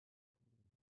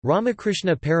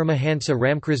Ramakrishna Paramahansa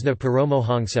Ramkrishna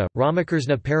Paramohansa,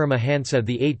 Ramakrishna Paramahansa,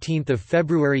 the 18th of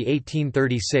February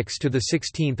 1836 to the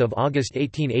 16th of August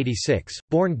 1886,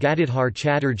 born Gadadhar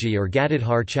Chatterjee or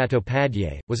Gadadhar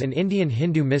Chattopadhyay, was an Indian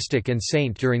Hindu mystic and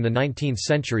saint during the 19th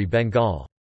century Bengal.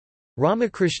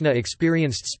 Ramakrishna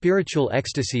experienced spiritual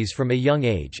ecstasies from a young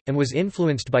age, and was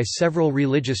influenced by several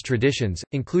religious traditions,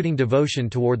 including devotion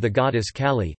toward the goddess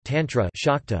Kali, Tantra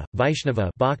Shakta, Vaishnava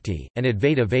Bhakti, and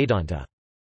Advaita Vedanta.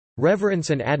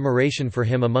 Reverence and admiration for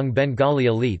him among Bengali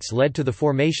elites led to the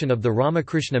formation of the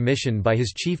Ramakrishna mission by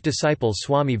his chief disciple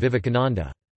Swami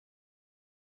Vivekananda.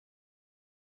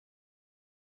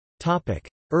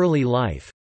 Early life.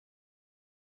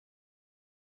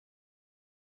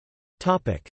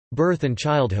 Birth and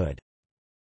childhood.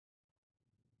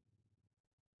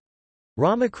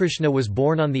 Ramakrishna was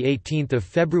born on 18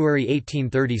 February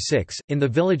 1836, in the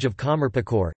village of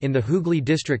Kamarpukur, in the Hooghly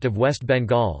district of West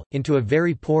Bengal, into a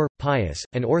very poor, pious,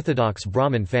 and orthodox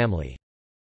Brahmin family.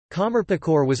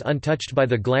 Kamarpukur was untouched by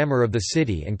the glamour of the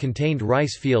city and contained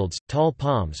rice fields, tall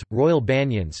palms, royal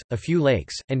banyans, a few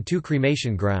lakes, and 2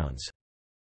 cremation grounds.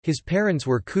 His parents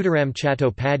were Khudiram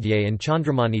Chattopadhyay and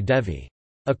Chandramani Devi.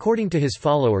 According to his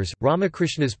followers,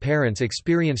 Ramakrishna's parents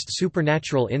experienced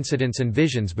supernatural incidents and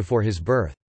visions before his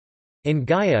birth. In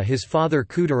Gaya, his father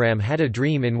Khudiram had a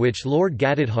dream in which Lord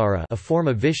Gadadhara, a form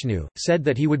of Vishnu, said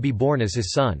that he would be born as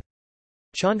his son.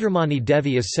 Chandramani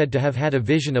Devi is said to have had a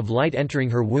vision of light entering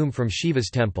her womb from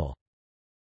Shiva's temple.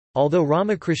 Although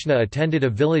Ramakrishna attended a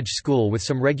village school with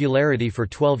some regularity for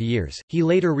 12 years, he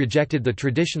later rejected the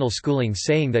traditional schooling,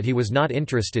 saying that he was not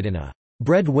interested in a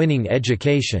bread-winning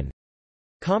education.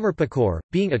 Kamarpukur,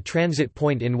 being a transit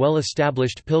point in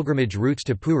well-established pilgrimage routes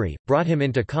to Puri, brought him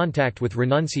into contact with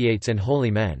renunciates and holy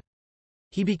men.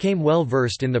 He became well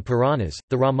versed in the Puranas,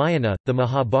 the Ramayana, the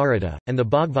Mahabharata, and the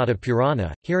Bhagavata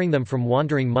Purana, hearing them from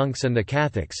wandering monks and the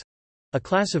Catholics—a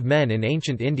class of men in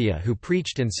ancient India who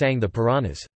preached and sang the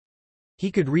Puranas.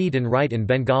 He could read and write in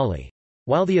Bengali.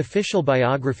 While the official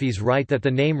biographies write that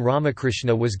the name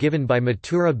Ramakrishna was given by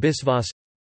Mathura Biswas,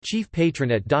 chief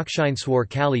patron at Dakshineswar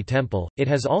Kali temple, it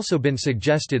has also been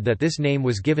suggested that this name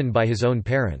was given by his own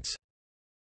parents.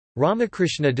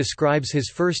 Ramakrishna describes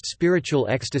his first spiritual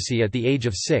ecstasy at the age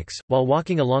of 6, while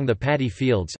walking along the paddy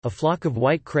fields. A flock of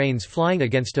white cranes flying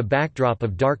against a backdrop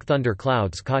of dark thunder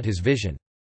clouds caught his vision.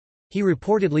 He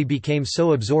reportedly became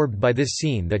so absorbed by this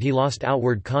scene that he lost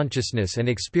outward consciousness and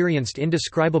experienced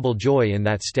indescribable joy in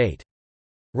that state.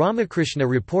 Ramakrishna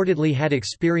reportedly had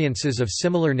experiences of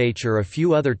similar nature a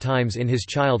few other times in his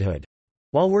childhood,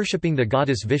 while worshipping the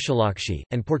goddess Vishalakshi,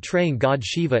 and portraying god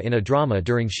Shiva in a drama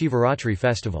during Shivaratri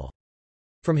festival.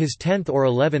 From his 10th or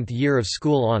 11th year of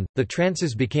school on, the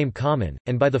trances became common,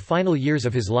 and by the final years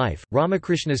of his life,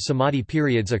 Ramakrishna's samadhi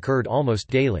periods occurred almost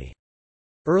daily.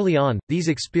 Early on, these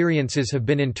experiences have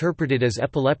been interpreted as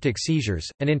epileptic seizures,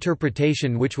 an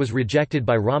interpretation which was rejected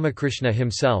by Ramakrishna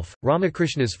himself.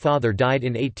 Ramakrishna's father died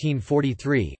in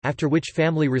 1843, after which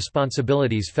family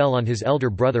responsibilities fell on his elder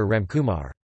brother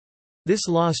Ramkumar. This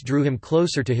loss drew him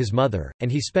closer to his mother,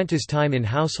 and he spent his time in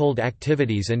household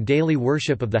activities and daily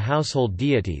worship of the household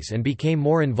deities and became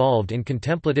more involved in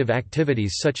contemplative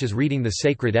activities such as reading the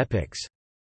sacred epics.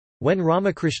 When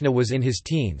Ramakrishna was in his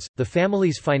teens, the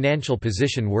family's financial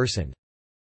position worsened.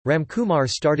 Ramkumar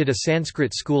started a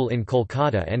Sanskrit school in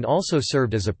Kolkata and also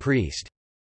served as a priest.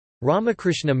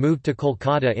 Ramakrishna moved to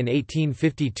Kolkata in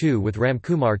 1852 with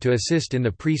Ramkumar to assist in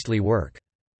the priestly work.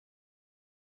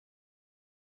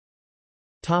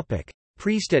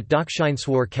 Priest at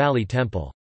Dakshineswar Kali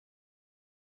temple.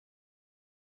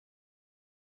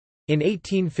 In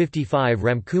 1855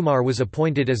 Ramkumar was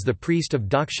appointed as the priest of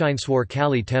Dakshineswar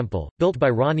Kali temple, built by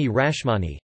Rani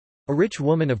Rashmani—a rich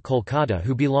woman of Kolkata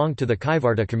who belonged to the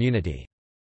Kaivarta community.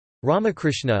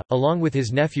 Ramakrishna, along with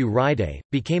his nephew Ride,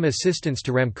 became assistants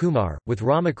to Ramkumar, with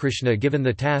Ramakrishna given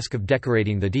the task of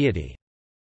decorating the deity.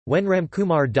 When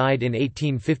Ramkumar died in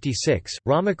 1856,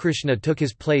 Ramakrishna took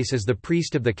his place as the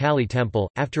priest of the Kali temple.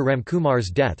 After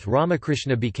Ramkumar's death,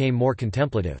 Ramakrishna became more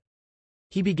contemplative.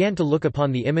 He began to look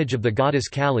upon the image of the goddess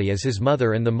Kali as his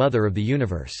mother and the mother of the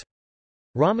universe.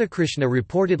 Ramakrishna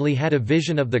reportedly had a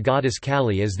vision of the goddess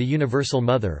Kali as the universal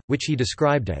mother, which he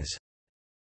described as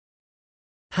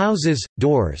houses,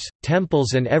 doors,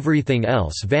 temples and everything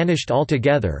else vanished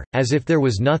altogether, as if there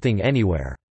was nothing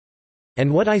anywhere.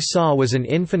 And what I saw was an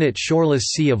infinite shoreless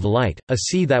sea of light, a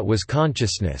sea that was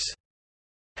consciousness.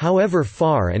 However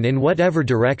far and in whatever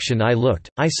direction I looked,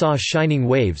 I saw shining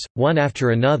waves, one after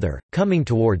another, coming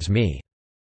towards me.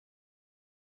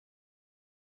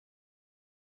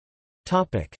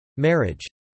 Marriage.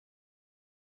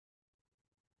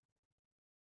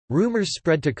 Rumors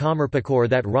spread to Kamarpukur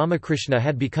that Ramakrishna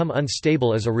had become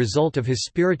unstable as a result of his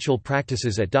spiritual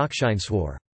practices at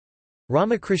Dakshineswar.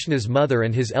 Ramakrishna's mother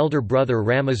and his elder brother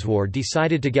Rameswar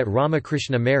decided to get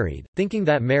Ramakrishna married, thinking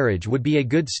that marriage would be a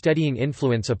good steadying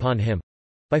influence upon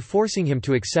him—by forcing him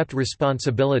to accept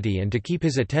responsibility and to keep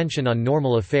his attention on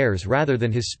normal affairs rather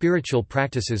than his spiritual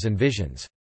practices and visions.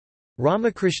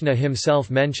 Ramakrishna himself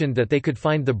mentioned that they could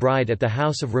find the bride at the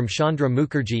house of Ramchandra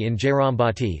Mukherjee in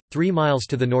Jairambati, 3 miles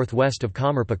to the northwest of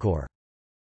Kamarpukur.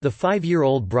 The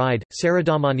 5-year-old bride,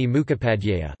 Saradamani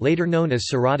Mukhopadhyaya, later known as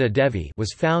Sarada Devi,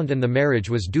 was found and the marriage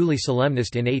was duly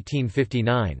solemnized in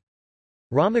 1859.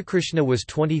 Ramakrishna was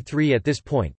 23 at this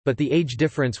point, but the age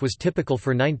difference was typical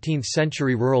for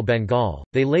 19th-century rural Bengal.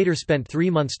 They later spent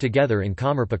 3 months together in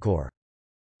Kamarpukur.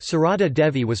 Sarada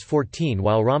Devi was 14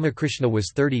 while Ramakrishna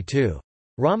was 32.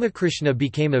 Ramakrishna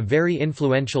became a very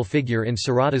influential figure in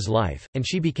Sarada's life, and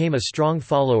she became a strong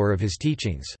follower of his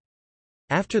teachings.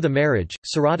 After the marriage,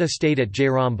 Sarada stayed at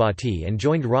Jairambati and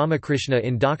joined Ramakrishna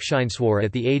in Dakshineswar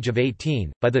at the age of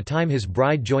 18. By the time his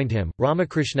bride joined him,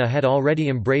 Ramakrishna had already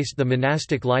embraced the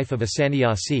monastic life of a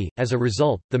sannyasi. As a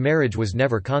result, the marriage was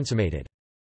never consummated.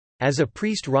 As a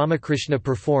priest, Ramakrishna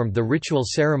performed the ritual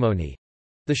ceremony,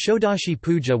 the Shodashi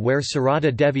Puja, where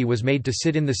Sarada Devi was made to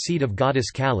sit in the seat of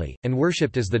goddess Kali, and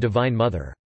worshipped as the Divine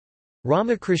Mother.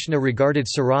 Ramakrishna regarded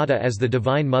Sarada as the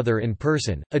Divine Mother in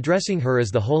person, addressing her as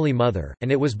the Holy Mother,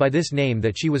 and it was by this name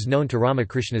that she was known to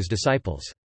Ramakrishna's disciples.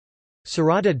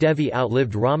 Sarada Devi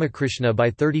outlived Ramakrishna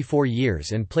by 34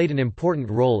 years and played an important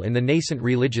role in the nascent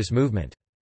religious movement.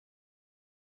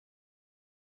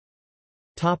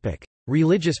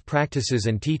 Religious practices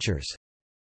and teachers.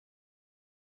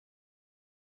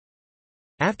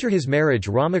 After his marriage,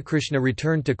 Ramakrishna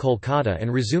returned to Kolkata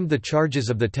and resumed the charges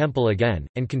of the temple again,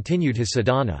 and continued his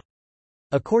sadhana.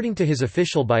 According to his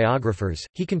official biographers,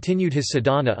 he continued his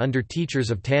sadhana under teachers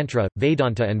of Tantra,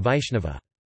 Vedanta and Vaishnava.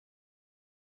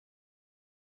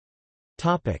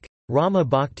 Rama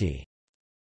Bhakti.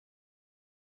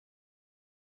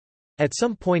 At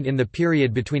some point in the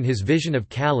period between his vision of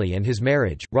Kali and his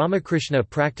marriage, Ramakrishna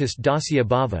practiced Dasya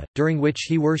Bhava, during which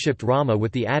he worshipped Rama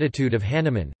with the attitude of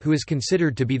Hanuman, who is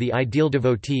considered to be the ideal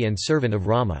devotee and servant of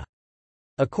Rama.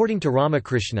 According to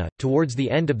Ramakrishna, towards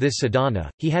the end of this sadhana,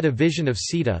 he had a vision of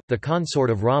Sita, the consort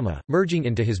of Rama, merging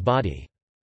into his body.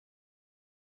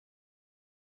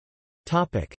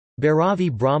 Bhairavi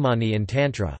Brahmani and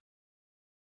Tantra.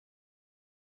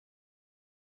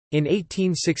 In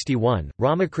 1861,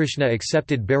 Ramakrishna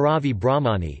accepted Bhairavi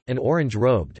Brahmani, an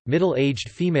orange-robed, middle-aged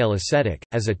female ascetic,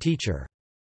 as a teacher.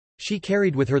 She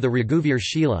carried with her the Raghuvir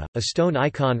Shila, a stone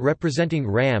icon representing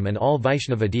Ram and all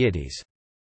Vaishnava deities.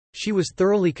 She was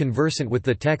thoroughly conversant with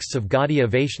the texts of Gaudiya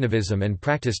Vaishnavism and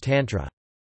practiced Tantra.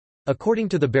 According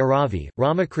to the Bhairavi,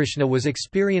 Ramakrishna was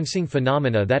experiencing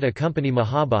phenomena that accompany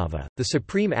Mahabhava, the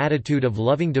supreme attitude of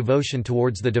loving devotion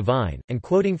towards the divine, and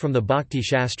quoting from the Bhakti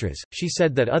Shastras, she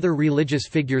said that other religious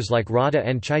figures like Radha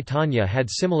and Chaitanya had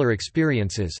similar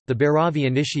experiences. The Bhairavi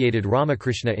initiated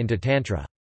Ramakrishna into Tantra.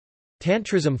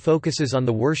 Tantrism focuses on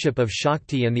the worship of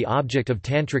Shakti, and the object of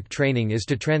tantric training is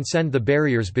to transcend the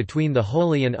barriers between the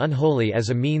holy and unholy as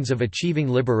a means of achieving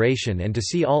liberation and to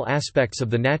see all aspects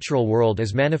of the natural world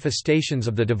as manifestations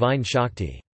of the divine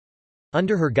Shakti.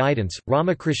 Under her guidance,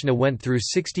 Ramakrishna went through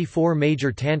 64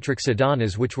 major tantric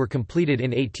sadhanas which were completed in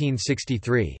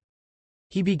 1863.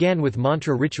 He began with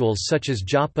mantra rituals such as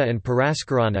japa and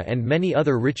paraskarana and many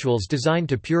other rituals designed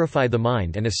to purify the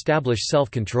mind and establish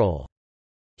self-control.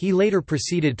 He later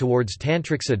proceeded towards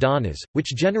tantric sadhanas,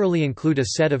 which generally include a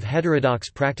set of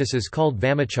heterodox practices called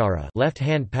vamachara,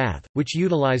 left-hand path, which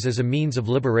utilize as a means of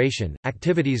liberation,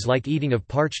 activities like eating of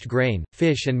parched grain,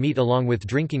 fish and meat along with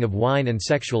drinking of wine and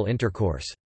sexual intercourse.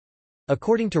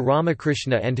 According to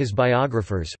Ramakrishna and his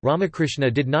biographers,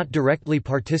 Ramakrishna did not directly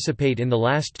participate in the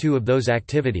last two of those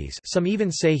activities. Some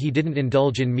even say he didn't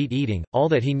indulge in meat eating, all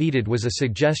that he needed was a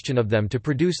suggestion of them to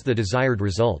produce the desired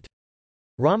result.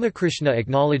 Ramakrishna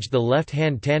acknowledged the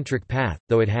left-hand tantric path,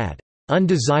 though it had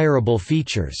undesirable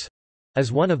features,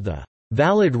 as one of the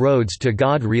valid roads to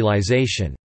God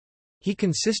realization. He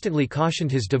consistently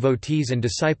cautioned his devotees and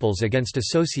disciples against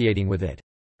associating with it.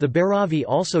 The Bhairavi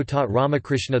also taught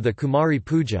Ramakrishna the Kumari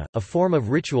Puja, a form of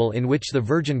ritual in which the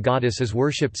virgin goddess is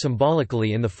worshipped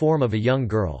symbolically in the form of a young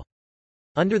girl.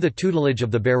 Under the tutelage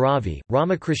of the Bhairavi,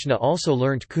 Ramakrishna also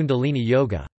learnt Kundalini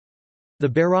Yoga. The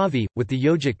Bhairavi, with the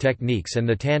yogic techniques and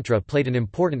the Tantra, played an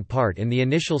important part in the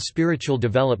initial spiritual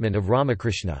development of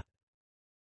Ramakrishna.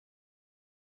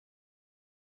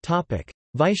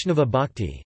 Vaishnava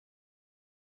Bhakti.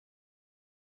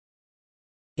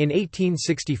 In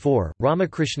 1864,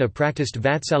 Ramakrishna practiced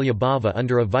Vatsalya Bhava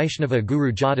under a Vaishnava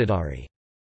guru Jadadhari.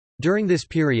 During this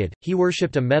period, he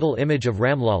worshipped a metal image of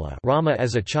Ramlala Rama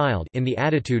as a child in the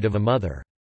attitude of a mother.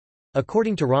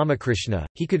 According to Ramakrishna,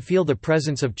 he could feel the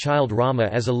presence of child Rama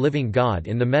as a living god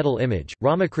in the metal image.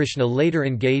 Ramakrishna later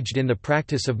engaged in the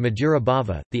practice of Madhura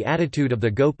Bhava, the attitude of the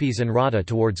gopis and Radha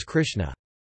towards Krishna.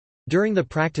 During the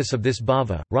practice of this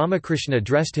bhava, Ramakrishna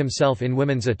dressed himself in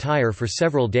women's attire for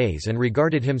several days and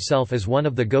regarded himself as one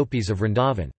of the gopis of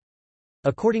Vrindavan.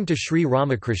 According to Sri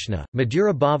Ramakrishna,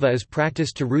 Madhura Bhava is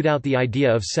practiced to root out the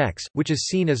idea of sex, which is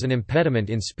seen as an impediment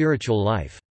in spiritual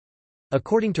life.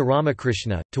 According to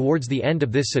Ramakrishna, towards the end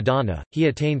of this sadhana, he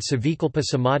attained Savikalpa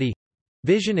Samadhi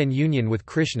vision and union with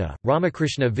Krishna.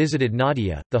 Ramakrishna visited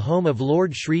Nadia, the home of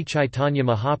Lord Sri Chaitanya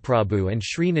Mahaprabhu and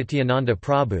Sri Nityananda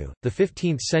Prabhu, the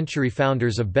 15th-century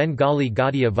founders of Bengali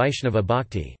Gaudiya Vaishnava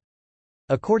Bhakti.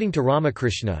 According to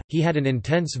Ramakrishna, he had an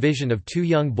intense vision of two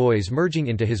young boys merging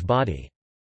into his body.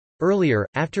 Earlier,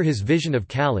 after his vision of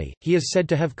Kali, he is said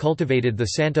to have cultivated the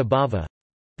Santa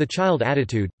Bhava—the child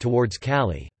attitude, towards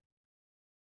Kali.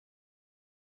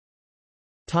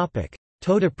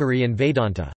 Totapuri and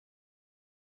Vedanta.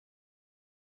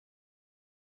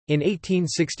 In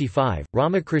 1865,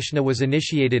 Ramakrishna was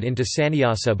initiated into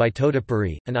sannyasa by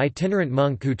Totapuri, an itinerant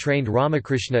monk who trained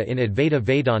Ramakrishna in Advaita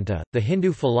Vedanta, the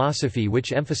Hindu philosophy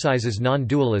which emphasizes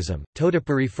non-dualism.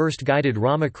 Totapuri first guided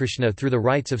Ramakrishna through the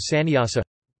rites of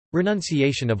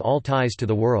sannyasa—renunciation of all ties to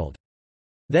the world.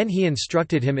 Then he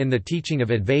instructed him in the teaching of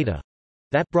Advaita,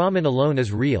 that Brahman alone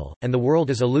is real, and the world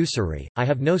is illusory. I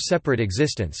have no separate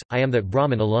existence, I am that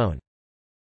Brahman alone.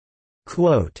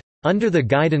 Quote, under the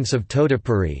guidance of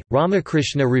Totapuri,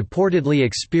 Ramakrishna reportedly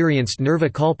experienced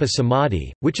Nirvikalpa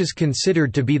Samadhi, which is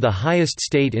considered to be the highest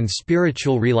state in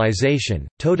spiritual realization.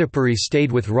 Totapuri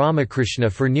stayed with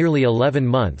Ramakrishna for nearly 11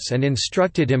 months and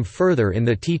instructed him further in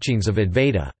the teachings of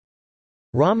Advaita.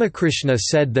 Ramakrishna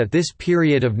said that this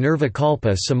period of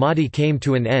Nirvikalpa Samadhi came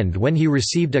to an end when he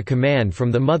received a command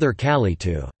from the mother Kali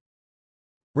to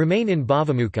remain in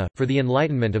Bhavamukha, for the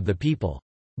enlightenment of the people.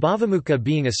 Bhavamukha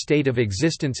being a state of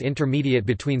existence intermediate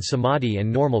between Samadhi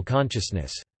and normal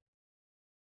consciousness.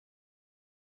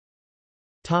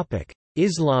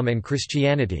 Islam and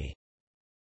Christianity.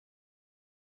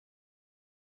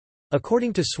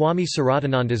 According to Swami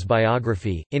Saradananda's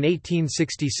biography, in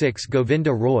 1866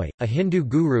 Govinda Roy, a Hindu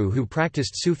guru who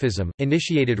practiced Sufism,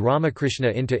 initiated Ramakrishna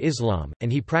into Islam,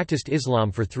 and he practiced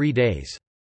Islam for 3 days.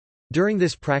 During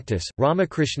this practice,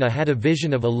 Ramakrishna had a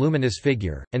vision of a luminous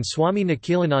figure, and Swami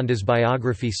Nikhilananda's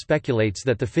biography speculates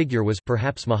that the figure was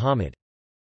perhaps Muhammad.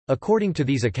 According to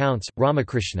these accounts,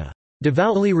 Ramakrishna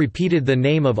devoutly repeated the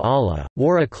name of Allah,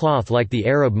 wore a cloth like the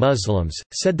Arab Muslims,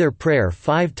 said their prayer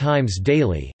 5 times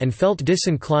daily, and felt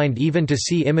disinclined even to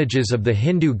see images of the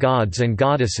Hindu gods and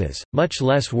goddesses, much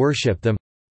less worship them,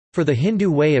 for the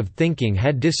Hindu way of thinking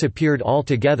had disappeared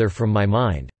altogether from my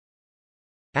mind.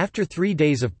 After 3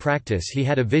 days of practice he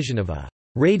had a vision of a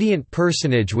radiant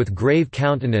personage with grave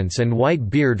countenance and white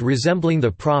beard resembling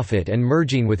the Prophet and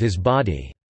merging with his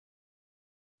body.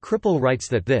 Kripal writes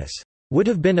that this would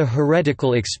have been a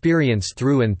heretical experience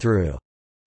through and through.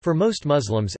 For most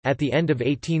Muslims, at the end of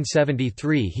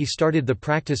 1873 he started the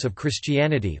practice of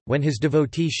Christianity, when his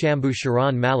devotee Shambhu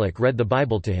Sharan Malik read the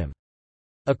Bible to him.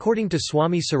 According to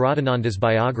Swami Saradananda's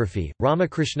biography,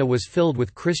 Ramakrishna was filled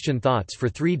with Christian thoughts for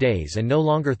 3 days and no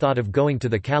longer thought of going to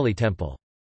the Kali temple.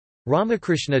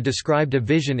 Ramakrishna described a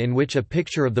vision in which a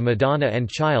picture of the Madonna and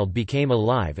child became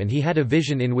alive, and he had a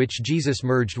vision in which Jesus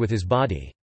merged with his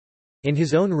body. In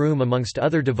his own room amongst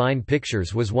other divine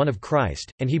pictures was one of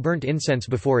Christ, and he burnt incense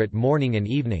before it morning and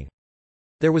evening.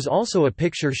 There was also a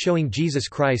picture showing Jesus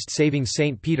Christ saving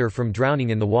Saint Peter from drowning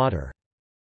in the water.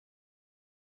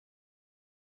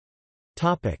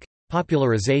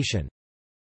 Popularization.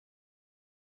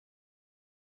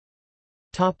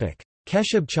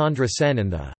 Keshab Chandra Sen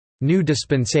and the New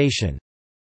Dispensation.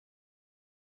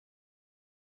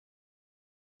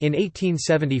 In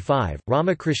 1875,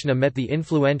 Ramakrishna met the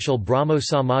influential Brahmo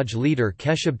Samaj leader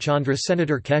Keshab Chandra.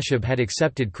 Senator Keshab had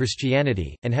accepted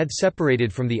Christianity, and had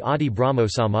separated from the Adi Brahmo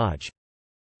Samaj.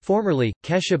 Formerly,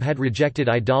 Keshab had rejected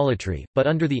idolatry, but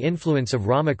under the influence of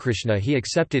Ramakrishna he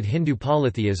accepted Hindu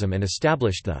polytheism and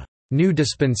established the New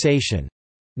Dispensation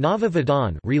Nava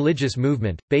Vedana religious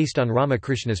movement, based on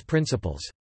Ramakrishna's principles.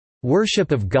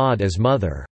 Worship of God as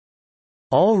Mother,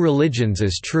 all religions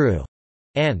as true,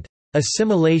 and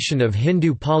assimilation of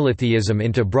Hindu polytheism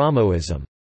into Brahmoism.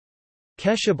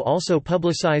 Keshav also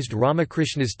publicized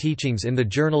Ramakrishna's teachings in the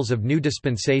Journals of New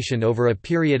Dispensation over a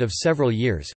period of several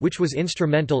years, which was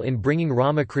instrumental in bringing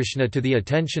Ramakrishna to the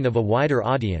attention of a wider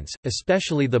audience,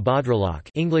 especially the Bhadralok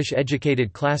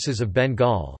English-educated classes of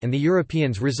Bengal and the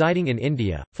Europeans residing in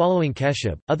India. Following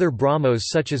Keshav, other Brahmos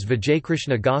such as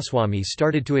Vijaykrishna Goswami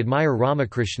started to admire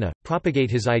Ramakrishna, propagate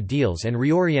his ideals and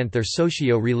reorient their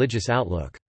socio-religious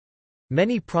outlook.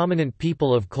 Many prominent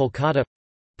people of Kolkata,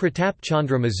 Pratap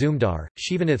Chandra Mazumdar,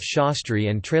 Shivanath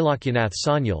Shastri and Trailokyanath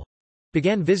Sanyal,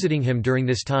 began visiting him during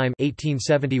this time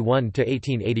 1871 to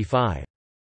 1885.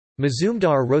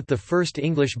 Mazumdar wrote the first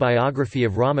English biography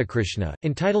of Ramakrishna,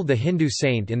 entitled The Hindu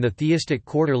Saint in the Theistic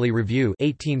Quarterly Review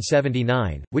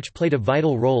 1879, which played a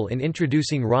vital role in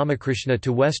introducing Ramakrishna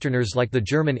to Westerners like the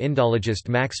German Indologist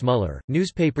Max Muller.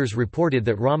 Newspapers reported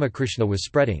that Ramakrishna was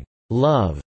spreading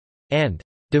love and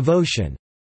devotion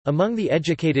among the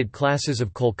educated classes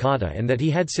of Kolkata and that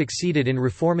he had succeeded in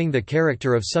reforming the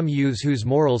character of some youths whose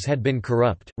morals had been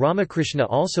corrupt. Ramakrishna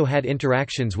also had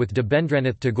interactions with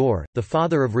Debendranath Tagore, the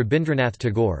father of Rabindranath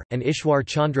Tagore, and Ishwar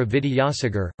Chandra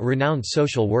Vidyasagar, a renowned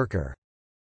social worker.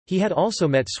 He had also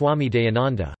met Swami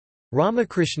Dayananda.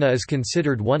 Ramakrishna is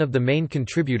considered one of the main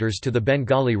contributors to the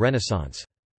Bengali Renaissance.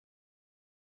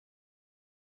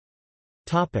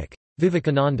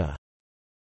 Vivekananda.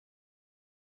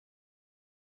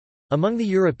 Among the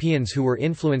Europeans who were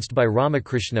influenced by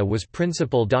Ramakrishna was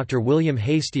Principal Dr. William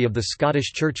Hastie of the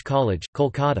Scottish Church College,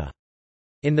 Kolkata.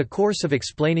 In the course of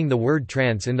explaining the word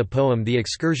trance in the poem The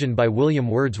Excursion by William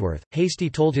Wordsworth, Hastie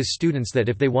told his students that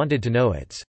if they wanted to know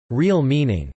its real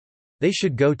meaning, they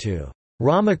should go to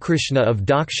Ramakrishna of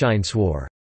Dakshineswar.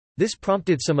 This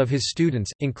prompted some of his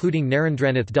students, including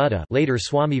Narendranath Dutta, later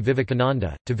Swami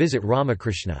Vivekananda, to visit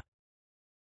Ramakrishna.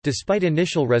 Despite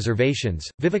initial reservations,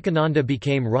 Vivekananda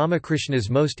became Ramakrishna's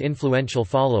most influential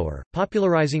follower,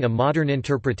 popularizing a modern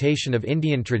interpretation of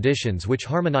Indian traditions which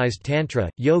harmonized Tantra,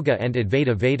 Yoga and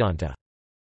Advaita Vedanta.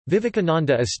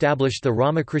 Vivekananda established the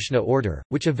Ramakrishna order,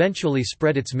 which eventually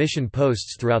spread its mission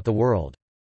posts throughout the world.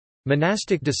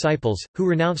 Monastic disciples, who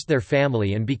renounced their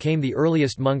family and became the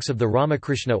earliest monks of the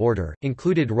Ramakrishna order,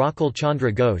 included Rakal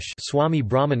Chandra Ghosh, Swami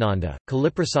Brahmananda,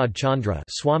 Kaliprasad Chandra,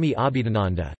 Swami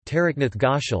Abhidananda, Taraknath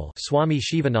Ghoshal, Swami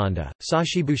Shivananda,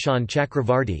 Sashibhushan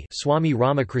Chakravarti, Swami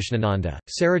Ramakrishnananda,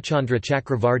 Sarachandra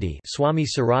Chakravarti, Swami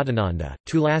Saradananda,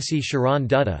 Tulasi Sharan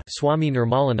Dutta, Swami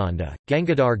Nirmalananda,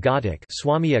 Gangadhar Ghatak,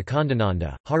 Swami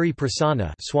Akhandananda, Hari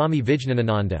Prasanna, Swami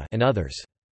Vijnanananda, and others.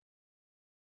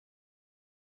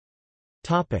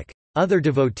 Other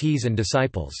devotees and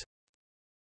disciples.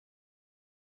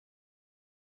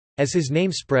 As his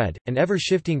name spread, an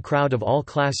ever-shifting crowd of all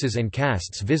classes and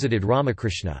castes visited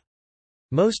Ramakrishna.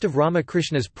 Most of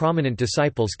Ramakrishna's prominent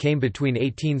disciples came between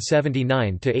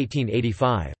 1879 to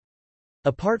 1885.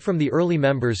 Apart from the early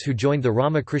members who joined the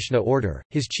Ramakrishna order,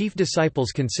 his chief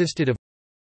disciples consisted of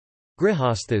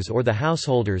Grihasthas or the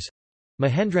householders,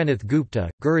 Mahendranath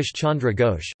Gupta, Girish Chandra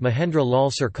Ghosh, Mahendra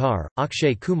Lal Sarkar,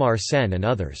 Akshay Kumar Sen and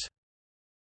others.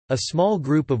 A small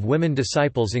group of women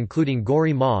disciples including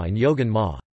Gauri Ma and Yogan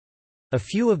Ma. A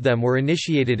few of them were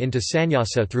initiated into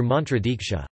sannyasa through mantra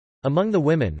diksha. Among the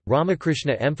women,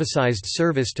 Ramakrishna emphasized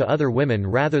service to other women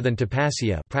rather than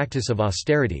tapasya, practice of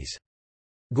austerities.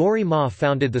 Gauri Ma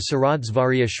founded the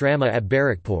Saradsvarya Shrama at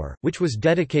Barakpur, which was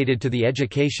dedicated to the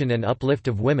education and uplift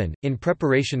of women. In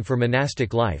preparation for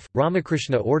monastic life,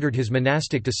 Ramakrishna ordered his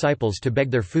monastic disciples to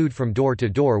beg their food from door to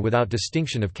door without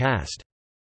distinction of caste.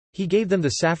 He gave them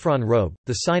the saffron robe,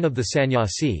 the sign of the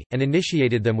sannyasi, and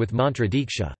initiated them with mantra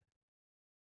diksha.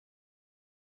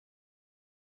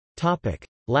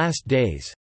 Last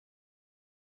days.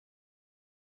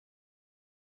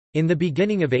 In the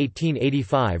beginning of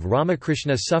 1885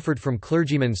 Ramakrishna suffered from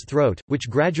clergyman's throat, which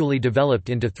gradually developed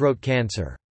into throat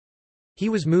cancer. He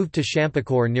was moved to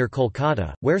Champakore near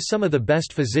Kolkata, where some of the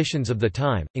best physicians of the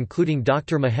time, including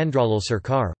Dr. Mahendralal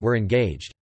Sarkar, were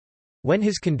engaged. When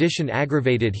his condition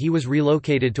aggravated he was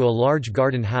relocated to a large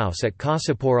garden house at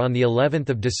Kasipur on the 11th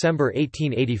of December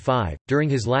 1885. During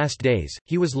his last days,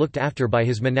 he was looked after by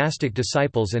his monastic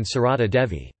disciples and Sarada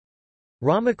Devi.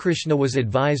 Ramakrishna was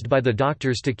advised by the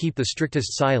doctors to keep the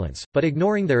strictest silence, but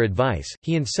ignoring their advice,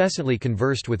 he incessantly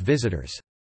conversed with visitors.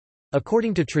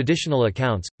 According to traditional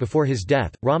accounts, before his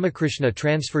death, Ramakrishna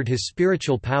transferred his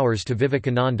spiritual powers to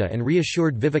Vivekananda and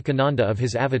reassured Vivekananda of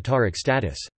his avataric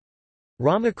status.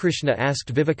 Ramakrishna asked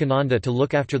Vivekananda to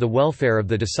look after the welfare of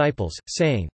the disciples,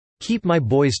 saying, "Keep my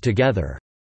boys together,"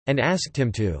 and asked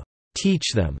him to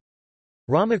teach them.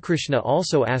 Ramakrishna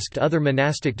also asked other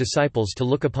monastic disciples to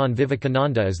look upon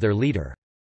Vivekananda as their leader.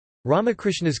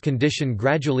 Ramakrishna's condition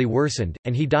gradually worsened,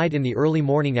 and he died in the early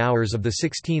morning hours of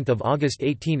 16 August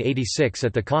 1886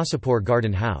 at the Kasipur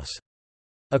Garden House.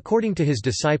 According to his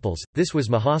disciples, this was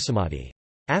Mahasamadhi.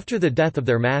 After the death of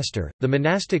their master, the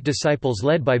monastic disciples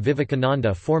led by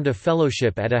Vivekananda formed a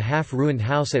fellowship at a half-ruined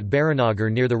house at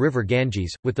Baranagar near the river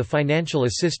Ganges, with the financial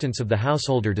assistance of the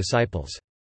householder disciples.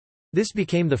 This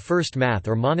became the first math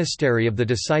or monastery of the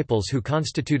disciples who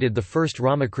constituted the first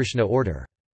Ramakrishna order.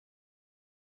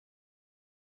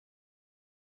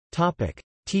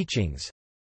 Teachings.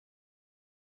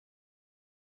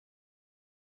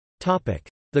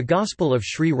 The Gospel of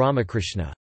Sri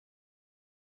Ramakrishna.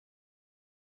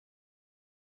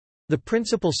 The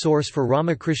principal source for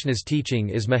Ramakrishna's teaching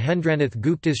is Mahendranath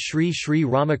Gupta's Sri Sri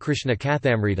Ramakrishna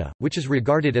Kathamrita, which is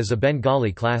regarded as a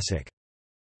Bengali classic.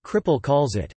 Kripal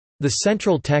calls it, "...the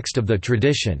central text of the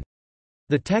tradition."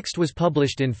 The text was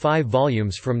published in 5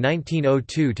 volumes from 1902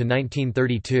 to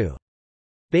 1932.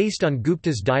 Based on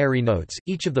Gupta's diary notes,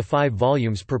 each of the 5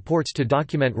 volumes purports to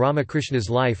document Ramakrishna's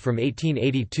life from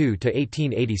 1882 to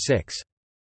 1886.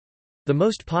 The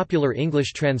most popular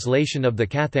English translation of the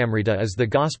Kathamrita is The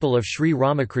Gospel of Sri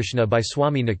Ramakrishna by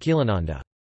Swami Nikhilananda.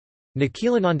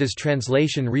 Nikhilananda's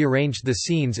translation rearranged the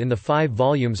scenes in the 5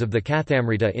 volumes of the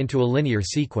Kathamrita into a linear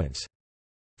sequence.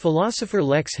 Philosopher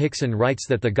Lex Hixon writes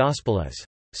that the Gospel is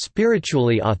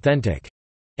spiritually authentic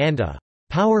and a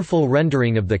powerful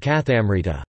rendering of the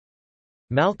Kathamrita.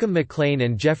 Malcolm McLean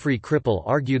and Geoffrey Kripal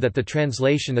argue that the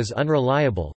translation is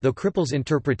unreliable, though Kripal's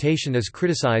interpretation is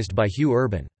criticized by Hugh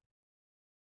Urban.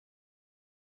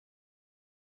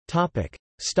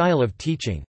 Style of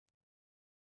teaching.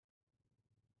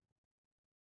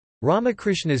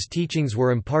 Ramakrishna's teachings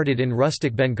were imparted in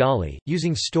rustic Bengali,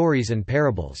 using stories and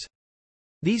parables.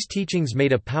 These teachings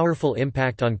made a powerful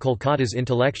impact on Kolkata's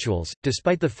intellectuals,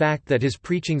 despite the fact that his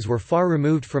preachings were far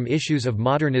removed from issues of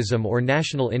modernism or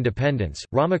national independence.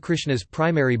 Ramakrishna's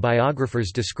primary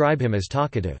biographers describe him as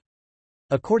talkative.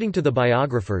 According to the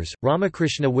biographers,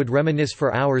 Ramakrishna would reminisce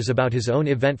for hours about his own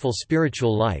eventful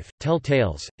spiritual life, tell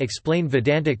tales, explain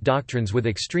Vedantic doctrines with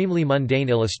extremely mundane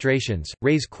illustrations,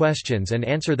 raise questions and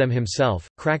answer them himself,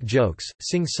 crack jokes,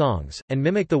 sing songs, and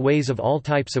mimic the ways of all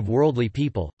types of worldly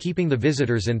people, keeping the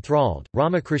visitors enthralled.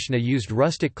 Ramakrishna used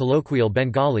rustic colloquial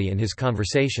Bengali in his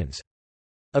conversations.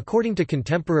 According to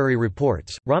contemporary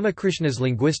reports, Ramakrishna's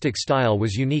linguistic style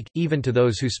was unique, even to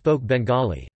those who spoke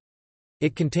Bengali.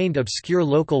 It contained obscure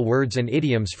local words and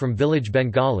idioms from village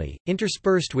Bengali,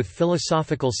 interspersed with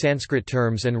philosophical Sanskrit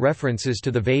terms and references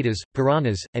to the Vedas,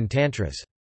 Puranas, and Tantras.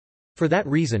 For that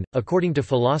reason, according to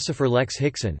philosopher Lex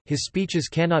Hixon, his speeches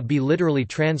cannot be literally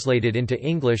translated into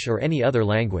English or any other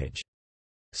language.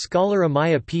 Scholar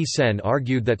Amaya P. Sen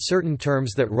argued that certain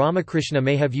terms that Ramakrishna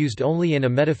may have used only in a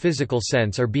metaphysical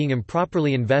sense are being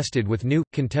improperly invested with new,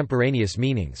 contemporaneous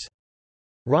meanings.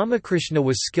 Ramakrishna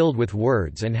was skilled with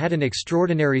words and had an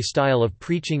extraordinary style of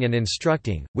preaching and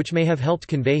instructing, which may have helped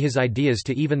convey his ideas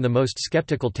to even the most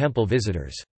skeptical temple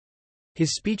visitors.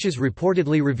 His speeches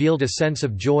reportedly revealed a sense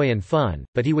of joy and fun,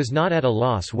 but he was not at a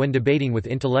loss when debating with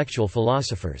intellectual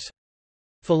philosophers.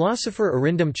 Philosopher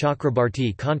Arindam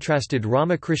Chakrabarti contrasted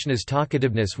Ramakrishna's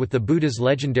talkativeness with the Buddha's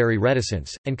legendary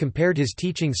reticence, and compared his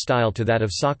teaching style to that of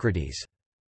Socrates.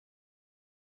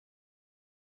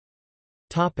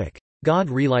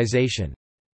 God realization.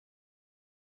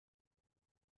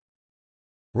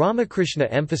 Ramakrishna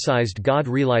emphasized God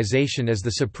realization as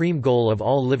the supreme goal of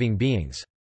all living beings.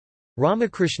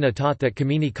 Ramakrishna taught that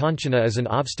Kamini Kanchana is an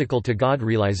obstacle to God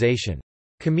realization.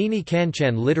 Kamini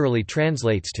Kanchan literally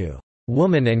translates to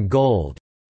woman and gold.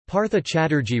 Partha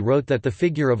Chatterjee wrote that the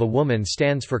figure of a woman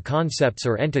stands for concepts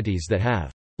or entities that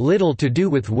have little to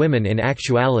do with women in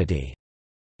actuality,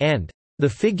 and the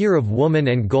figure of woman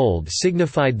and gold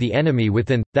signified the enemy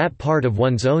within, that part of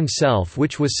one's own self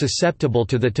which was susceptible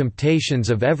to the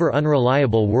temptations of ever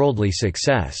unreliable worldly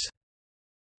success.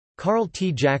 Carl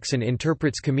T. Jackson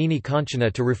interprets Kamini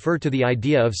Kanchana to refer to the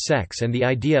idea of sex and the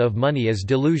idea of money as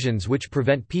delusions which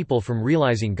prevent people from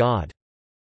realizing God.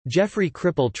 Geoffrey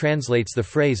Kripal translates the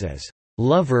phrase as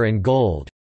lover and gold,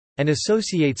 and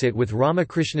associates it with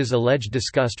Ramakrishna's alleged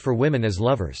disgust for women as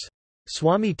lovers.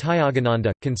 Swami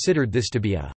Tyagananda considered this to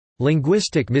be a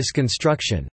linguistic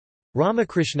misconstruction.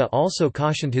 Ramakrishna also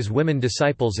cautioned his women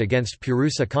disciples against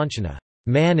Purusa Kanchana,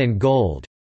 man and gold,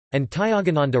 and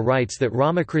Tyagananda writes that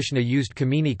Ramakrishna used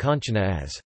Kamini Kanchana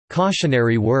as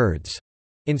cautionary words,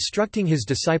 instructing his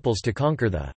disciples to conquer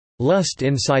the lust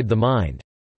inside the mind.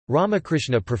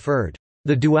 Ramakrishna preferred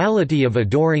the duality of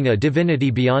adoring a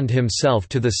divinity beyond himself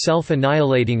to the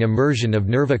self-annihilating immersion of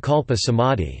nirvikalpa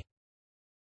samadhi.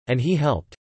 And he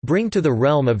helped bring to the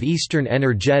realm of Eastern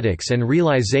energetics and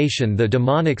realization the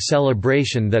demonic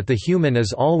celebration that the human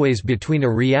is always between a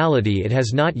reality it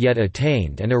has not yet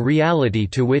attained and a reality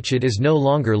to which it is no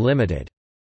longer limited.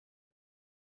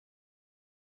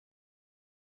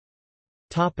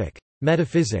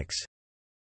 Metaphysics.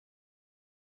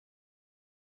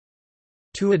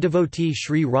 To a devotee,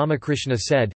 Sri Ramakrishna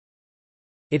said,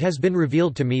 "It has been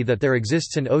revealed to me that there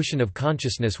exists an ocean of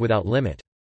consciousness without limit.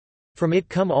 From it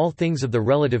come all things of the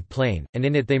relative plane, and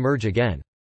in it they merge again.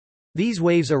 These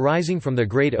waves arising from the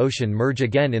great ocean merge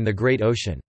again in the great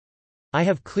ocean. I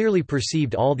have clearly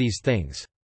perceived all these things."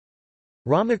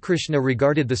 Ramakrishna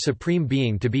regarded the Supreme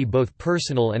Being to be both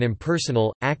personal and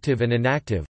impersonal, active and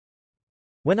inactive.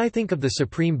 "When I think of the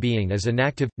Supreme Being as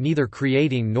inactive, neither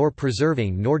creating nor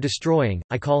preserving nor destroying,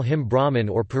 I call him Brahman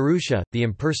or Purusha, the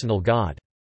impersonal God.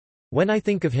 When I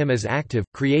think of him as active,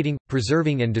 creating,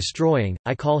 preserving and destroying,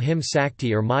 I call him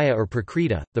Sakti or Maya or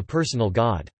Prakriti, the personal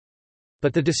God.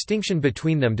 But the distinction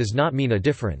between them does not mean a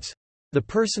difference. The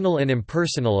personal and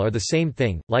impersonal are the same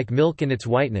thing, like milk and its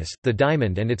whiteness, the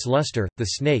diamond and its luster, the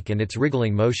snake and its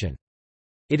wriggling motion.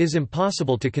 It is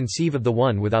impossible to conceive of the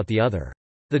one without the other.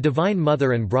 The Divine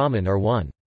Mother and Brahman are one."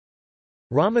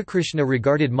 Ramakrishna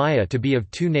regarded Maya to be of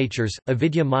two natures,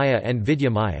 avidya Maya and vidya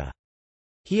Maya.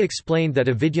 He explained that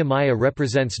avidya Maya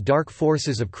represents dark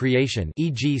forces of creation,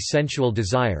 e.g. sensual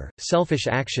desire, selfish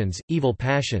actions, evil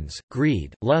passions,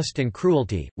 greed, lust and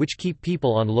cruelty, which keep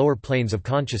people on lower planes of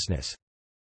consciousness.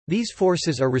 These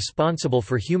forces are responsible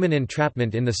for human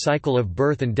entrapment in the cycle of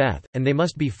birth and death, and they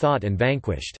must be fought and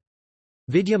vanquished.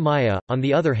 Vidya Maya, on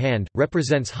the other hand,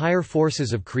 represents higher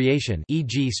forces of creation,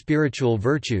 e.g. spiritual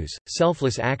virtues,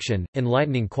 selfless action,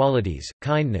 enlightening qualities,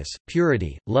 kindness,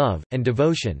 purity, love, and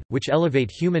devotion, which elevate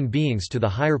human beings to the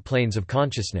higher planes of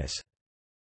consciousness.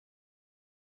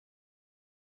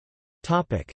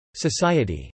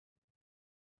 Society.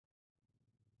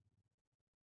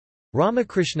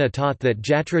 Ramakrishna taught that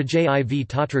Jatra Jiv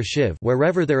Tatra Shiv,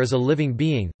 wherever there is a living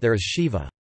being, there is Shiva.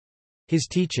 His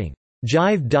teaching,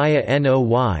 Jiv Daya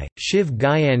Noy, Shiv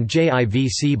Gyan Jiv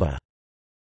Siba.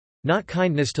 Not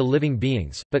kindness to living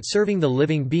beings, but serving the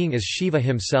living being as Shiva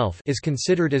himself, is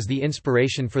considered as the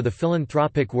inspiration for the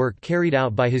philanthropic work carried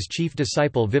out by his chief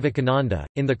disciple Vivekananda.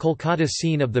 In the Kolkata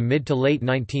scene of the mid to late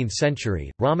 19th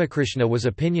century, Ramakrishna was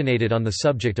opinionated on the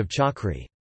subject of chakri.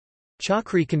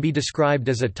 Chakri can be described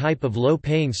as a type of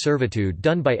low-paying servitude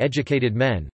done by educated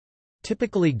men,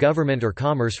 typically government or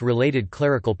commerce-related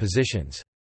clerical positions.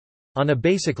 On a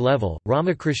basic level,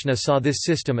 Ramakrishna saw this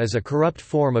system as a corrupt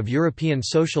form of European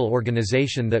social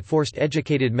organization that forced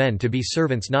educated men to be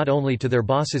servants not only to their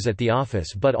bosses at the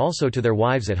office but also to their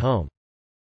wives at home.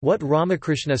 What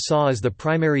Ramakrishna saw as the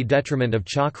primary detriment of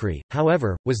chakri,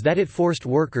 however, was that it forced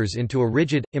workers into a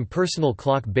rigid, impersonal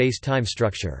clock-based time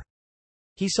structure.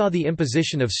 He saw the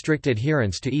imposition of strict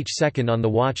adherence to each second on the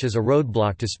watch as a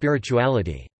roadblock to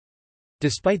spirituality.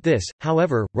 Despite this,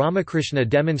 however, Ramakrishna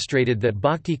demonstrated that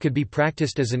bhakti could be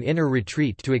practiced as an inner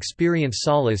retreat to experience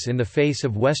solace in the face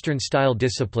of Western-style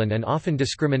discipline and often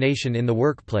discrimination in the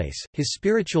workplace. His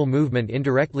spiritual movement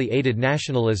indirectly aided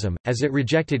nationalism, as it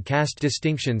rejected caste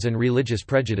distinctions and religious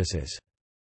prejudices.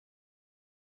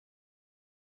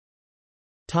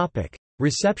 Topic: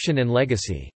 Reception and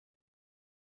legacy.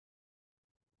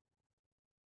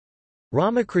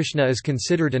 Ramakrishna is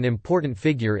considered an important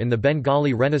figure in the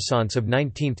Bengali Renaissance of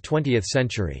 19th–20th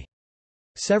century.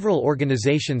 Several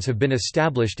organizations have been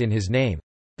established in his name.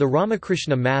 The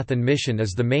Ramakrishna Math and Mission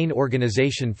is the main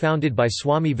organization founded by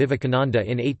Swami Vivekananda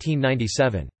in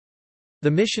 1897.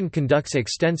 The mission conducts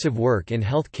extensive work in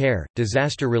health care,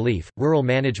 disaster relief, rural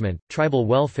management, tribal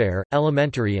welfare,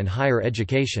 elementary and higher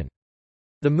education.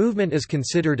 The movement is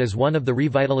considered as one of the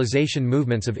revitalization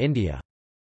movements of India.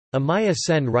 Amaya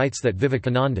Sen writes that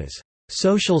Vivekananda's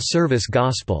social service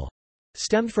gospel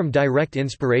stemmed from direct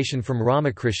inspiration from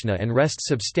Ramakrishna and rests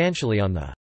substantially on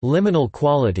the liminal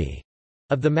quality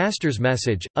of the Master's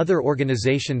message. Other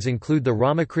organizations include the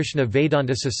Ramakrishna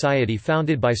Vedanta Society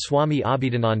founded by Swami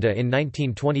Abhedananda in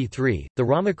 1923, the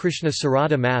Ramakrishna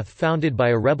Sarada Math founded by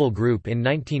a rebel group in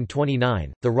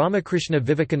 1929, the Ramakrishna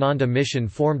Vivekananda Mission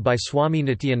formed by Swami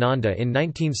Nityananda in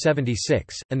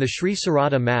 1976, and the Sri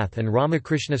Sarada Math and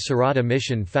Ramakrishna Sarada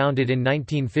Mission founded in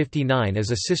 1959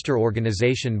 as a sister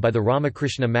organization by the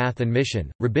Ramakrishna Math and Mission.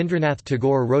 Rabindranath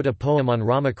Tagore wrote a poem on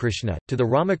Ramakrishna, to the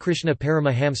Ramakrishna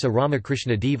Paramahamsa Ramakrishna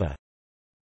Deva.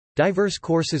 Diverse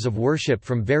courses of worship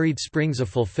from varied springs of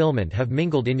fulfillment have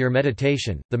mingled in your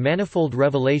meditation. The manifold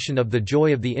revelation of the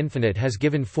joy of the infinite has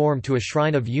given form to a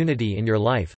shrine of unity in your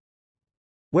life,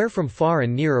 where from far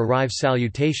and near arrive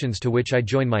salutations to which I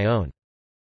join my own.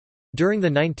 During the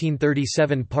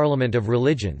 1937 Parliament of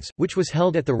Religions, which was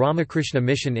held at the Ramakrishna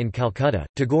Mission in Calcutta,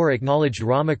 Tagore acknowledged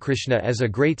Ramakrishna as a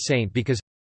great saint because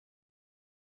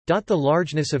the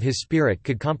largeness of his spirit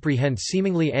could comprehend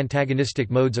seemingly antagonistic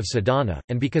modes of sadhana,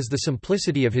 and because the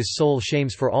simplicity of his soul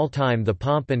shames for all time the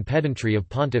pomp and pedantry of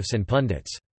pontiffs and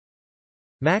pundits.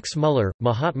 Max Muller,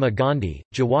 Mahatma Gandhi,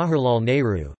 Jawaharlal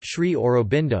Nehru, Sri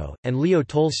Aurobindo, and Leo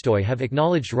Tolstoy have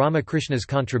acknowledged Ramakrishna's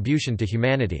contribution to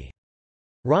humanity.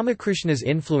 Ramakrishna's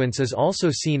influence is also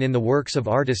seen in the works of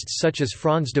artists such as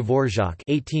Franz Dvorak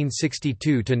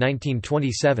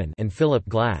 (1862–1927) and Philip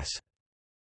Glass.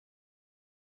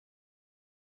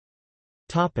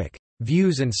 Topic: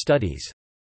 Views and studies.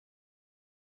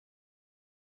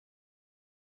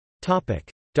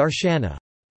 Topic: Darshana.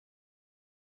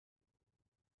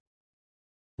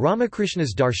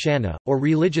 Ramakrishna's darshana, or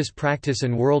religious practice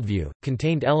and worldview,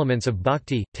 contained elements of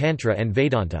bhakti, tantra and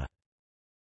Vedanta.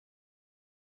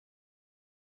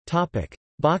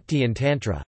 Bhakti and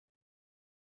tantra.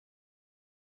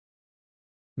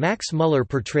 Max Muller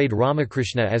portrayed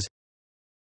Ramakrishna as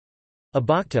a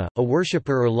bhakta, a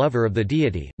worshipper or lover of the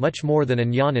deity, much more than a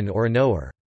jnanin or a knower.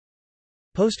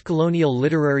 Post-colonial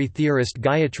literary theorist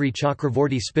Gayatri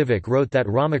Chakravorty Spivak wrote that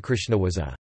Ramakrishna was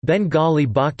a Bengali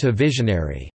bhakta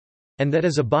visionary, and that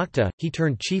as a bhakta, he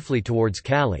turned chiefly towards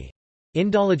Kali.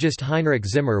 Indologist Heinrich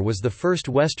Zimmer was the first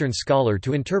Western scholar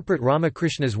to interpret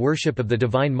Ramakrishna's worship of the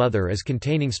Divine Mother as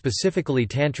containing specifically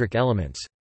tantric elements.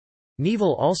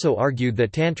 Neville also argued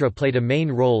that Tantra played a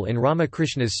main role in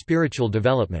Ramakrishna's spiritual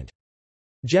development.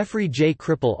 Geoffrey J.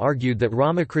 Cripple argued that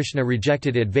Ramakrishna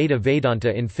rejected Advaita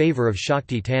Vedanta in favor of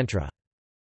Shakti Tantra.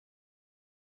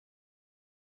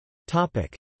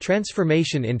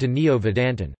 Transformation into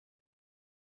Neo-Vedantin.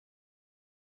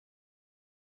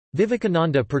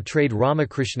 Vivekananda portrayed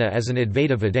Ramakrishna as an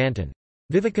Advaita Vedantin.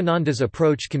 Vivekananda's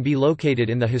approach can be located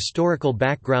in the historical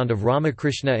background of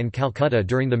Ramakrishna and Calcutta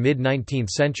during the mid-19th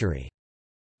century.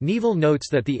 Neville notes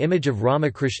that the image of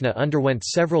Ramakrishna underwent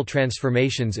several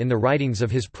transformations in the writings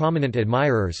of his prominent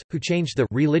admirers, who changed the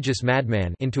religious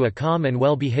madman into a calm and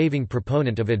well-behaving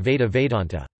proponent of Advaita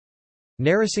Vedanta.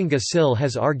 Narasingha Sil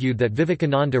has argued that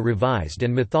Vivekananda revised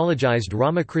and mythologized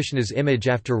Ramakrishna's image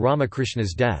after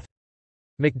Ramakrishna's death.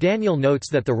 McDaniel notes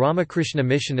that the Ramakrishna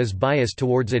mission is biased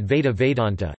towards Advaita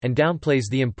Vedanta, and downplays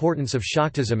the importance of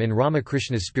Shaktism in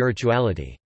Ramakrishna's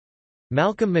spirituality.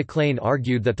 Malcolm McLean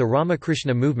argued that the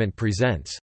Ramakrishna movement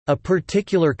presents a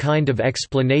particular kind of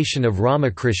explanation of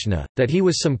Ramakrishna, that he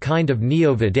was some kind of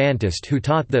neo-Vedantist who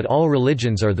taught that all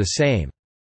religions are the same.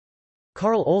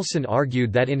 Carl Olson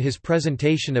argued that in his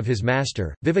presentation of his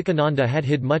master, Vivekananda had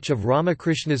hid much of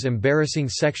Ramakrishna's embarrassing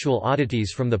sexual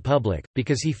oddities from the public,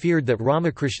 because he feared that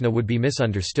Ramakrishna would be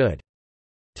misunderstood.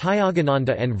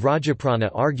 Tyagananda and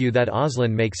Vrajaprana argue that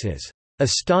Aslan makes his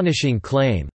astonishing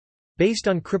claim based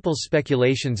on Krippal's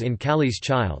speculations in Kali's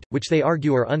Child, which they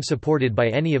argue are unsupported by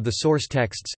any of the source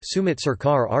texts. Sumit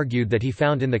Sarkar argued that he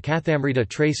found in the Kathamrita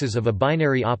traces of a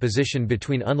binary opposition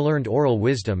between unlearned oral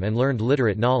wisdom and learned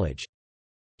literate knowledge.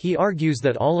 He argues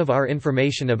that all of our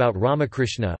information about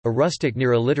Ramakrishna, a rustic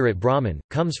near illiterate Brahmin,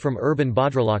 comes from urban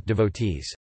Bhadralok devotees,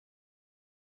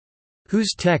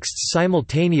 whose texts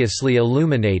simultaneously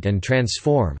illuminate and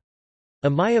transform.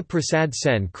 Amaya Prasad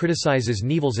Sen criticizes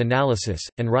Neville's analysis,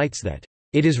 and writes that,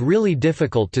 "It is really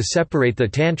difficult to separate the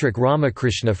Tantric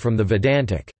Ramakrishna from the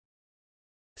Vedantic,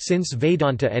 since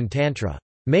Vedanta and Tantra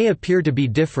may appear to be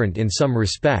different in some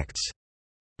respects,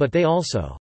 but they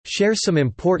also share some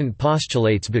important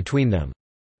postulates between them."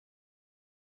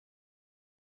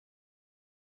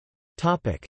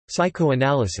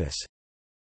 Psychoanalysis.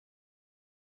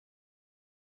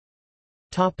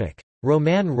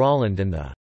 Romain Rolland and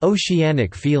the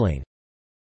oceanic feeling.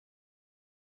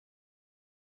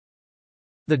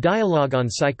 The dialogue on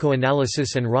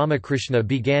psychoanalysis and Ramakrishna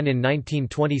began in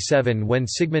 1927 when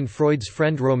Sigmund Freud's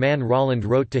friend Romain Rolland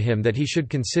wrote to him that he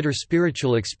should consider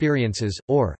spiritual experiences,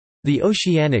 or the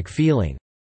oceanic feeling,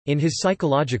 in his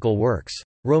psychological works.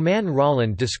 Romain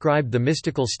Rolland described the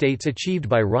mystical states achieved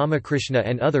by Ramakrishna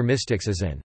and other mystics as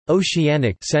an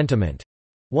oceanic sentiment,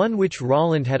 one which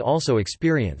Rolland had also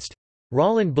experienced.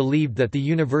 Rolland believed that the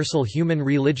universal human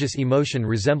religious emotion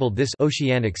resembled this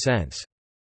oceanic sense.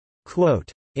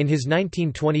 Quote, in his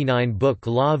 1929 book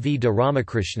La Vie de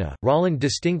Ramakrishna, Rolland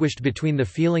distinguished between the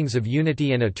feelings of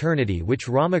unity and eternity which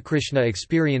Ramakrishna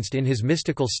experienced in his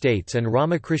mystical states and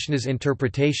Ramakrishna's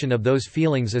interpretation of those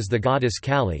feelings as the goddess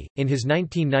Kali. In his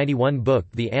 1991 book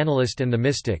The Analyst and the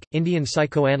Mystic, Indian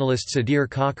psychoanalyst Sudhir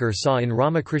Kakar saw in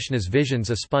Ramakrishna's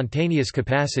visions a spontaneous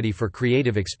capacity for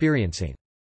creative experiencing.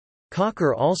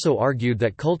 Cocker also argued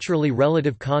that culturally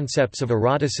relative concepts of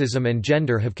eroticism and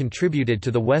gender have contributed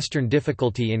to the Western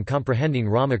difficulty in comprehending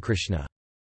Ramakrishna.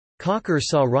 Cocker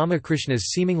saw Ramakrishna's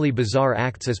seemingly bizarre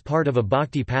acts as part of a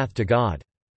bhakti path to God.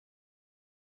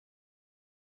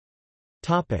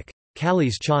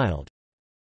 Kali's child.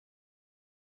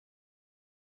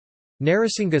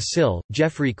 Narasingha Sil,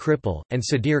 Geoffrey Cripple, and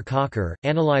Sudhir Cocker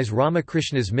analyze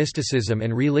Ramakrishna's mysticism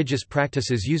and religious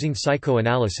practices using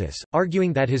psychoanalysis,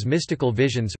 arguing that his mystical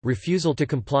visions, refusal to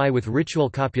comply with ritual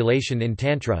copulation in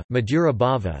Tantra, Madhura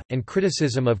Bhava, and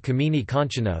criticism of Kamini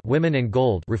Kanchana, women and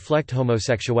gold, reflect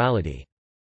homosexuality.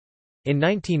 In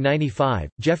 1995,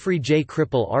 Geoffrey J.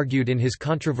 Cripple argued in his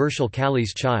controversial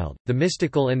Kali's Child, The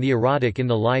Mystical and the Erotic in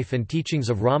the Life and Teachings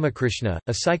of Ramakrishna,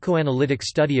 a psychoanalytic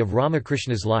study of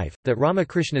Ramakrishna's life, that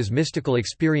Ramakrishna's mystical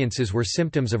experiences were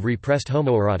symptoms of repressed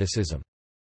homoeroticism.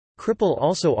 Cripple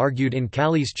also argued in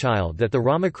Kali's Child that the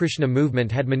Ramakrishna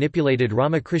movement had manipulated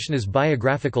Ramakrishna's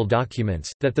biographical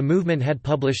documents, that the movement had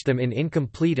published them in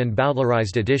incomplete and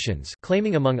bowdlerized editions,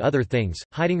 claiming among other things,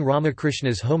 hiding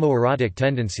Ramakrishna's homoerotic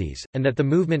tendencies, and that the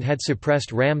movement had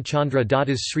suppressed Ram Chandra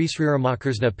Datta's Sri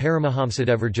Sriramakrishna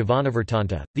Paramahamsadevar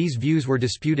Jivanavartanta. These views were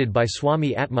disputed by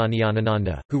Swami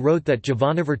Atmajnanananda, who wrote that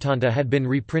Jivanavartanta had been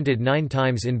reprinted 9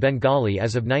 times in Bengali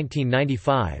as of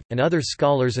 1995, and other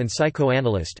scholars and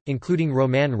psychoanalysts, including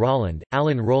Roman Rolland,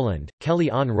 Alan Rowland, Kelly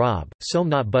An Rob,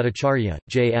 Somnath Bhattacharya,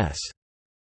 J.S.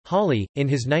 Hawley. In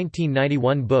his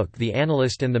 1991 book The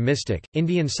Analyst and the Mystic,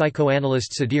 Indian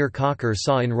psychoanalyst Sudhir Cocker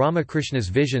saw in Ramakrishna's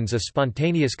visions a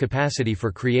spontaneous capacity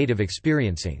for creative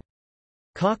experiencing.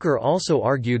 Cocker also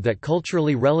argued that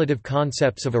culturally relative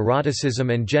concepts of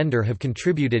eroticism and gender have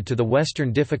contributed to the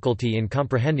Western difficulty in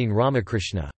comprehending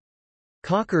Ramakrishna.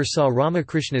 Cocker saw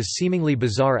Ramakrishna's seemingly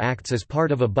bizarre acts as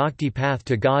part of a bhakti path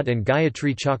to God, and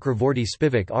Gayatri Chakravorty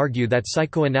Spivak argued that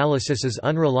psychoanalysis is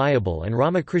unreliable and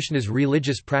Ramakrishna's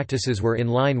religious practices were in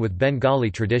line with Bengali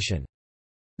tradition.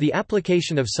 The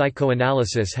application of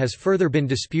psychoanalysis has further been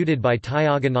disputed by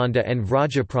Tyagananda and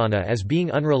Vrajaprana as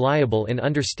being unreliable in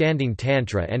understanding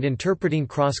Tantra and interpreting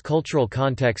cross-cultural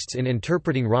contexts in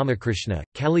interpreting Ramakrishna.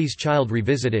 Kali's Child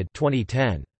Revisited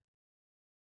 2010.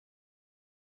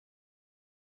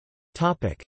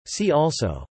 See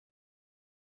also: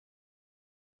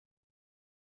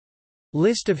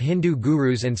 List of Hindu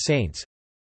gurus and saints,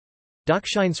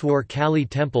 Dakshineswar Kali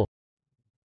Temple,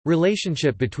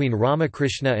 relationship between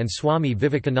Ramakrishna and Swami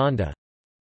Vivekananda,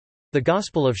 The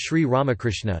Gospel of Sri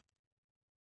Ramakrishna.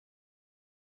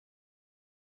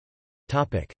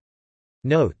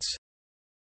 Notes.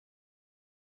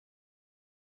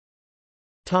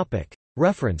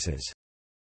 References.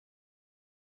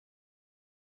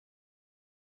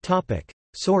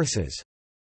 Sources.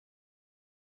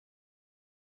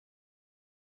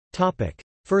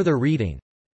 Further reading.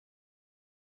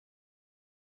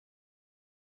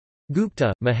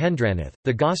 Gupta, Mahendranath,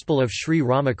 The Gospel of Sri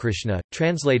Ramakrishna,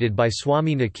 translated by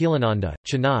Swami Nikhilananda,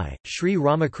 Chennai, Sri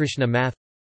Ramakrishna Math.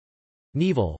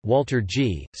 Neville, Walter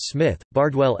G., Smith,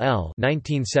 Bardwell L.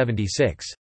 1976.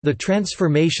 The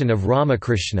Transformation of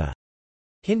Ramakrishna.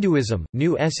 Hinduism,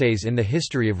 New Essays in the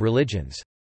History of Religions.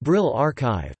 Brill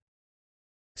Archive.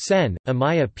 Sen,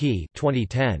 Amaya P.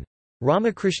 2010.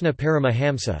 Ramakrishna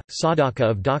Paramahamsa, Sadhaka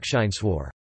of Dakshineswar.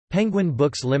 Penguin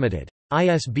Books Limited.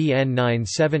 ISBN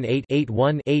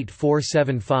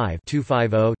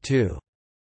 978-81-8475-250-2.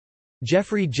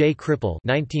 Geoffrey J. Cripple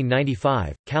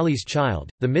 1995, Kali's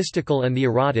Child, The Mystical and the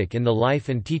Erotic in the Life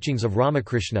and Teachings of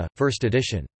Ramakrishna, 1st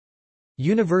edition.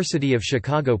 University of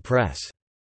Chicago Press.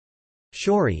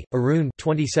 Shori, Arun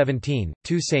 2017,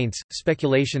 Two Saints,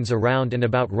 Speculations Around and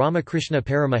About Ramakrishna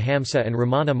Paramahamsa and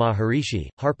Ramana Maharishi,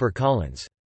 HarperCollins.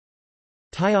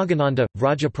 Tyagananda,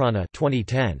 Vrajaprana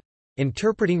 2010.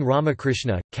 Interpreting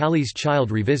Ramakrishna, Kali's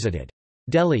Child Revisited.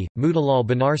 Delhi, Motilal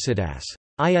Banarsidass.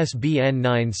 ISBN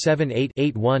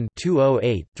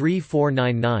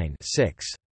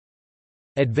 978-81-208-3499-6.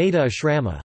 Advaita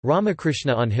Ashrama.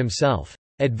 Ramakrishna on Himself.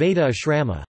 Advaita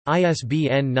Ashrama.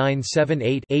 ISBN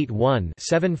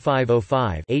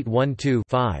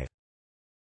 978-81-7505-812-5.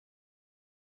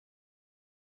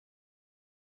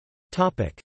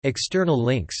 External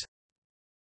links.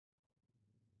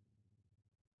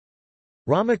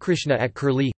 Ramakrishna at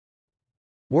Curlie.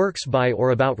 Works by or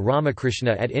about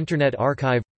Ramakrishna at Internet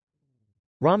Archive.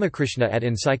 Ramakrishna at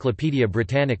Encyclopaedia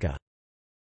Britannica